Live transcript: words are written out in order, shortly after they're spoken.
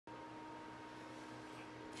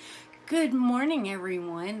Good morning,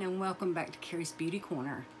 everyone, and welcome back to Carrie's Beauty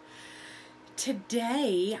Corner.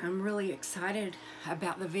 Today, I'm really excited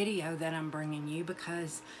about the video that I'm bringing you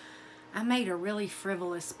because I made a really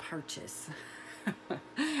frivolous purchase,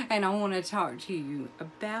 and I want to talk to you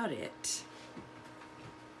about it.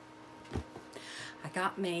 I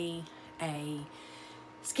got me a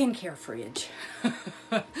skincare fridge.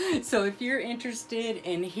 So if you're interested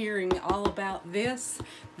in hearing all about this,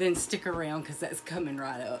 then stick around because that's coming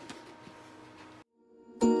right up.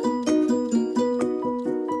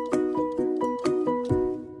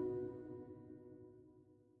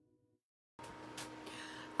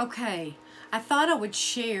 Okay, I thought I would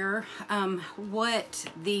share what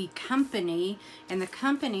the company, and the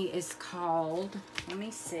company is called, let me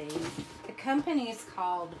see, the company is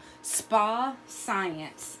called Spa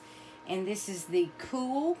Science, and this is the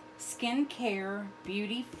Cool Skincare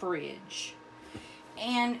Beauty Fridge.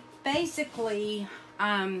 And basically,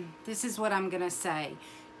 this is what I'm going to say.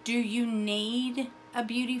 Do you need a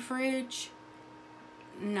beauty fridge?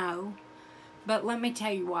 No. But let me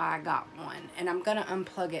tell you why I got one. And I'm going to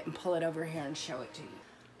unplug it and pull it over here and show it to you.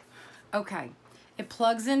 Okay. It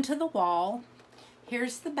plugs into the wall.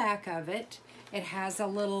 Here's the back of it. It has a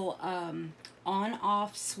little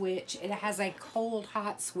on-off switch. It has a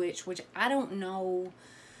cold-hot switch, which I don't know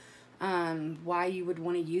why you would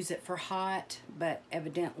want to use it for hot. But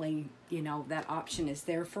evidently, you know, that option is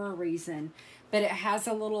there for a reason. But it has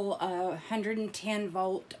a little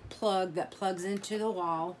 110-volt plug that plugs into the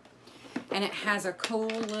wall. And it has a cool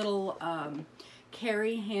little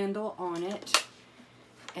Carrie handle on it.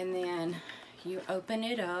 And then you open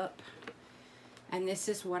it up. And this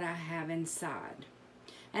is what I have inside.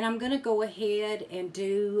 And I'm going to go ahead and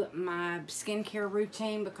do my skincare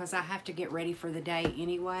routine because I have to get ready for the day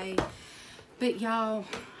anyway. But y'all,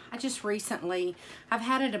 I just recently, I've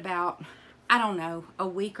had it about, I don't know, a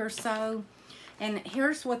week or so. And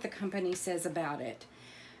here's what the company says about it.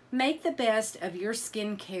 Make the best of your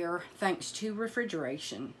skincare thanks to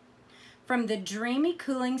refrigeration. From the dreamy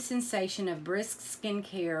cooling sensation of brisk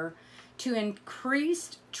skincare to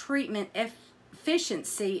increased treatment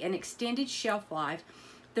efficiency and extended shelf life,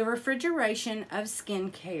 the refrigeration of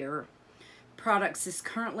skincare products is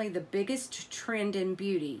currently the biggest trend in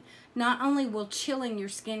beauty. Not only will chilling your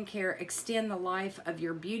skincare extend the life of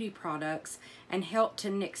your beauty products and help to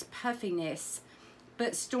nix puffiness,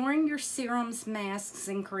 but storing your serums, masks,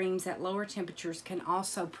 and creams at lower temperatures can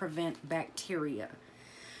also prevent bacteria.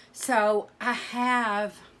 So I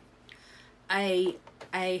have a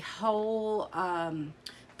whole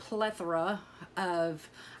plethora of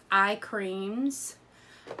eye creams.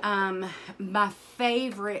 My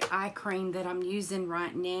favorite eye cream that I'm using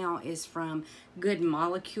right now is from Good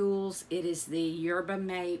Molecules. It is the Yerba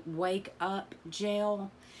Mate Wake Up Gel.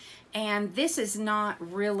 And this is not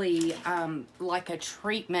really like a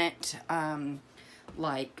treatment,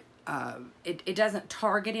 it doesn't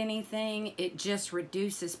target anything. It just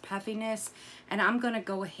reduces puffiness. And I'm going to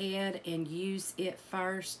go ahead and use it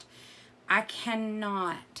first. I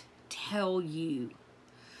cannot tell you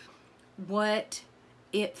what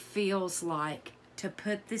it feels like to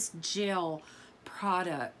put this gel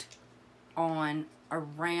product on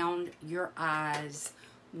around your eyes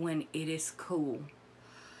when it is cool.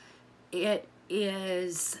 It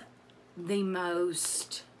is the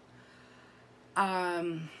most,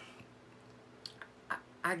 I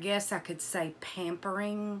guess I could say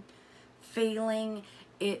pampering feeling.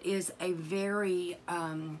 It is a very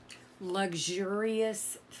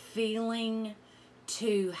luxurious feeling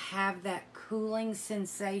to have that cooling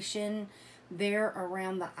sensation there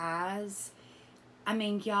around the eyes. I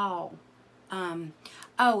mean, y'all.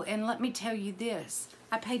 Oh, and let me tell you this.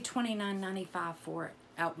 I paid $29.95 for it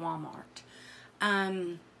at Walmart.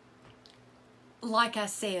 Like I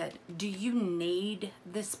said, do you need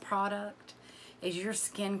this product? Is your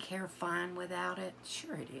skincare fine without it?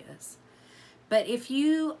 Sure it is. But if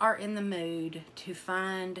you are in the mood to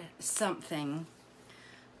find something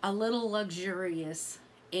a little luxurious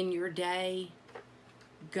in your day,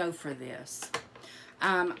 go for this.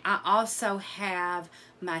 I also have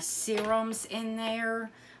my serums in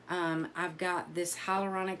there. I've got this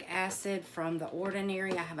hyaluronic acid from The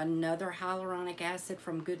Ordinary. I have another hyaluronic acid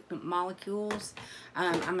from Good Molecules.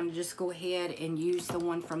 I'm going to just go ahead and use the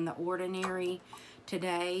one from The Ordinary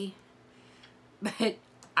today. But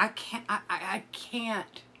I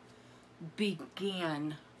can't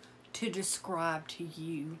begin to describe to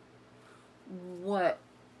you what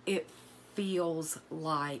it feels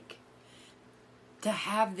like to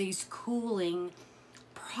have these cooling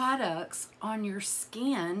products on your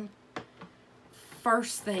skin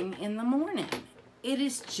first thing in the morning. It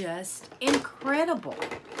is just incredible.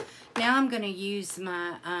 Now I'm going to use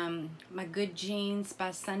my my Good Jeans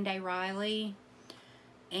by Sunday Riley.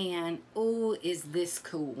 And, oh, is this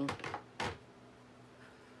cool.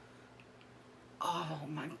 Oh,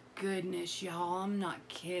 my goodness, y'all. I'm not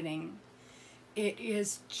kidding. It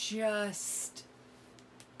is just,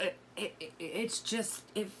 it's just,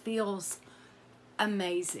 it feels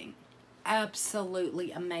amazing.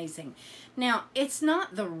 Absolutely amazing. Now, it's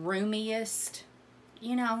not the roomiest,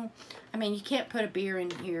 you know. I mean, you can't put a beer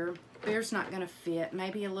in here. Beer's not going to fit.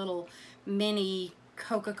 Maybe a little mini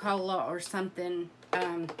Coca-Cola or something,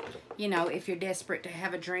 you know, if you're desperate to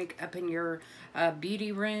have a drink up in your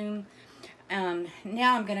beauty room.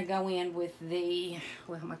 Now I'm going to go in with the,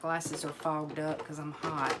 well, my glasses are fogged up because I'm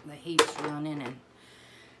hot. The heat's running. And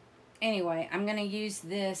anyway, I'm going to use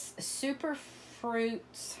this Super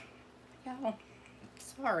Fruits. Y'all,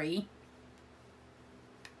 sorry.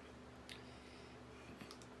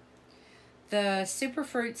 The Super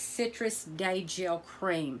Fruits Citrus Day Gel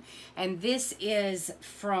Cream. And this is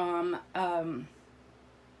from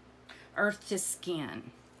Earth to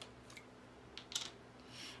Skin.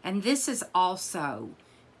 And this is also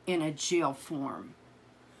in a gel form.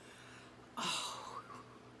 Oh,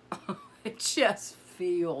 it just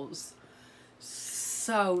feels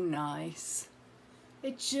so nice.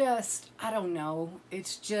 It just, I don't know.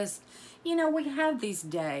 It's just, you know, we have these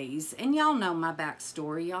days, and y'all know my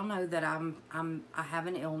backstory. Y'all know that I have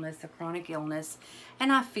an illness, a chronic illness,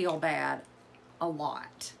 and I feel bad a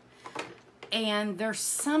lot. And there's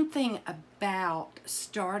something about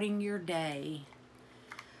starting your day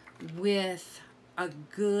with a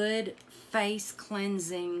good face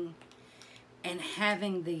cleansing and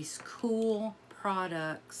having these cool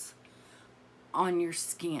products on your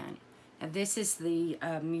skin. And this is the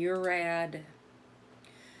Murad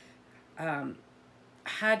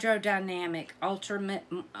Hydrodynamic Ultimate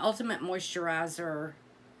Moisturizer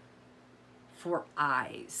for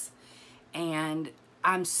eyes. And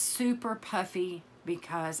I'm super puffy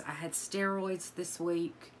because I had steroids this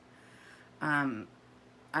week.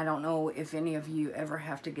 I don't know if any of you ever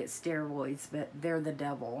have to get steroids, but they're the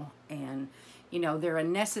devil. And, you know, they're a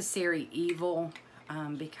necessary evil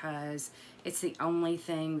because it's the only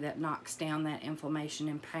thing that knocks down that inflammation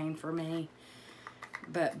and pain for me.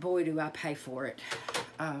 But boy, do I pay for it.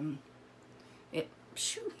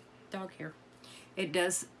 Dog hair. It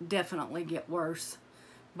does definitely get worse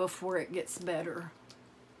before it gets better.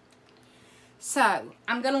 So,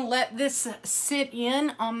 I'm going to let this sit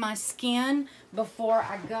in on my skin before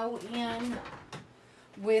I go in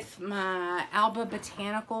with my Alba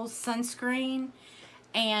Botanicals sunscreen.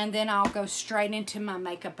 And then I'll go straight into my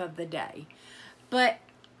makeup of the day. But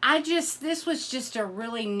this was just a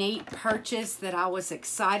really neat purchase that I was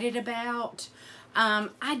excited about.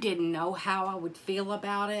 I didn't know how I would feel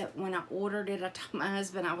about it when I ordered it. I told my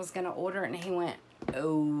husband I was going to order it, and he went,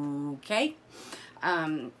 okay.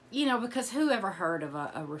 You know, because who ever heard of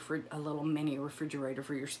a little mini refrigerator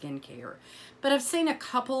for your skincare? But I've seen a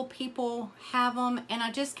couple people have them, and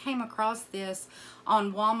I just came across this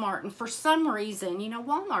on Walmart, and for some reason, you know,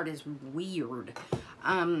 Walmart is weird.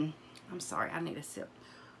 I'm sorry, I need a sip.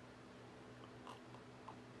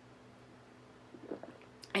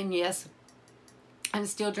 And yes, I'm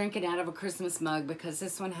still drinking out of a Christmas mug because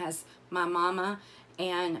this one has my mama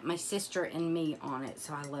and my sister and me on it,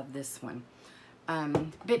 so I love this one.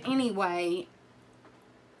 But anyway,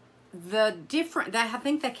 I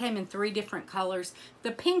think they came in 3 different colors.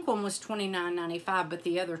 The pink one was $29.95, but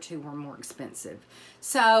the other 2 were more expensive.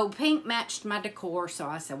 So pink matched my decor, so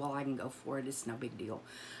I said, well, I can go for it. It's no big deal.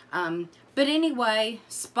 But anyway,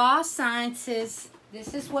 Spa Sciences,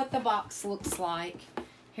 this is what the box looks like.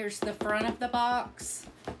 Here's the front of the box,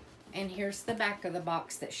 and here's the back of the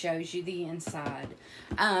box that shows you the inside.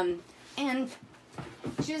 And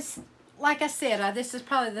just like I said, this is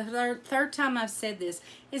probably the third time I've said this.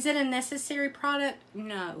 Is it a necessary product?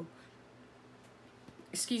 No.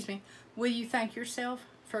 Excuse me. Will you thank yourself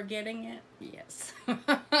for getting it? Yes.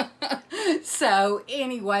 So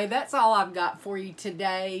anyway, that's all I've got for you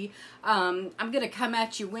today. I'm going to come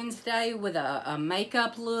at you Wednesday with a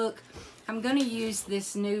makeup look. I'm going to use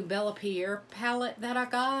this new Bella Pierre palette that I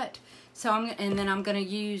got. And then I'm going to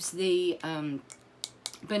use the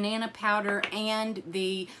banana powder and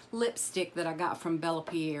the lipstick that I got from Bella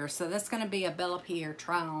Pierre. So that's going to be a Bella Pierre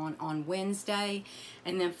try on Wednesday.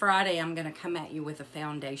 And then Friday I'm going to come at you with a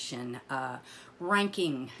foundation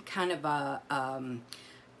ranking, kind of a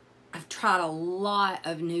I've tried a lot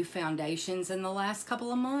of new foundations in the last couple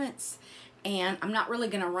of months, and I'm not really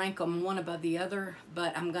going to rank them one above the other,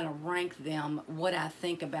 but I'm going to rank them what I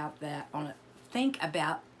think about that on think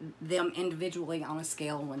about them individually on a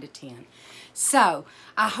scale of 1 to 10. So,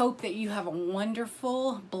 I hope that you have a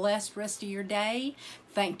wonderful, blessed rest of your day.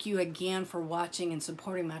 Thank you again for watching and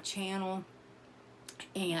supporting my channel.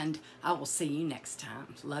 And I will see you next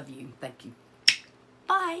time. Love you. Thank you.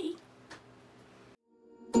 Bye.